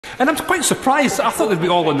And I'm quite surprised. I thought they'd be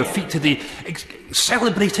all on their feet today,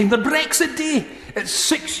 celebrating the Brexit Day. It's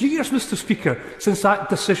 6 years, Mr. Speaker, since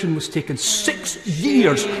that decision was taken. 6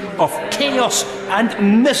 years of chaos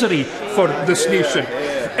and misery for this nation.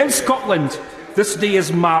 In Scotland, this day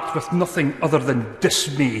is marked with nothing other than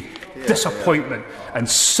dismay, disappointment and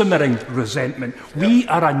simmering resentment. We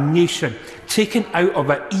are a nation taken out of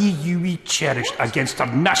an EU we cherished against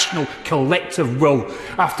our national collective will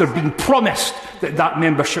after being promised that that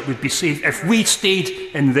membership would be safe if we stayed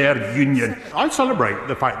in their union. I celebrate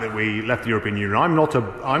the fact that we left the European Union. I'm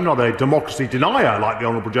not a democracy denier like the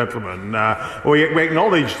honourable gentleman. We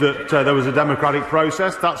acknowledge that there was a democratic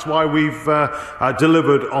process. That's why we've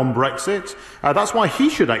delivered on Brexit. That's why he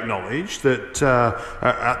should acknowledge that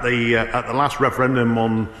at the last referendum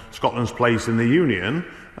on Scotland's place in the Union,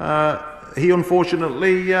 he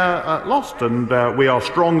unfortunately lost, and we are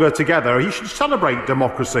stronger together. He should celebrate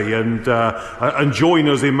democracy and join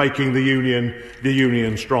us in making the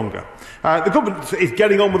union stronger. The government is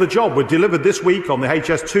getting on with the job. We're delivered this week on the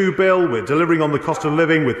HS2 bill. We're delivering on the cost of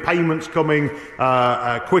living with payments coming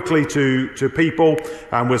quickly to people,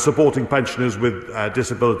 and we're supporting pensioners with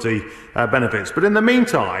disability benefits. But in the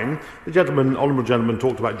meantime, the honourable gentleman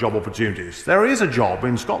talked about job opportunities. There is a job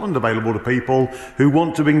in Scotland available to people who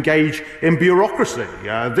want to engage in bureaucracy.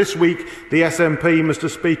 This week, the SNP, Mr.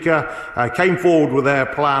 Speaker, came forward with their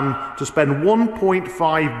plan to spend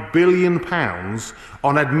 £1.5 billion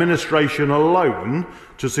on administration alone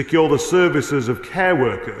to secure the services of care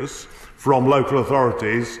workers from local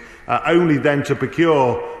authorities, only then to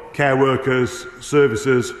procure care workers'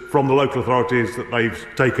 services from the local authorities that they've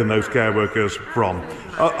taken those care workers from.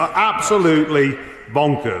 Absolutely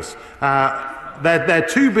bonkers. They're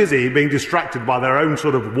too busy being distracted by their own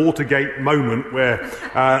sort of Watergate moment where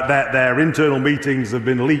their internal meetings have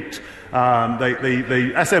been leaked.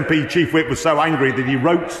 The SNP chief whip was so angry that he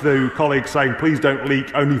wrote to colleagues saying, "Please don't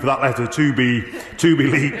leak," only for that letter to be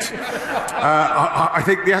leaked. I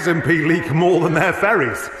think the SNP leak more than their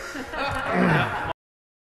ferries.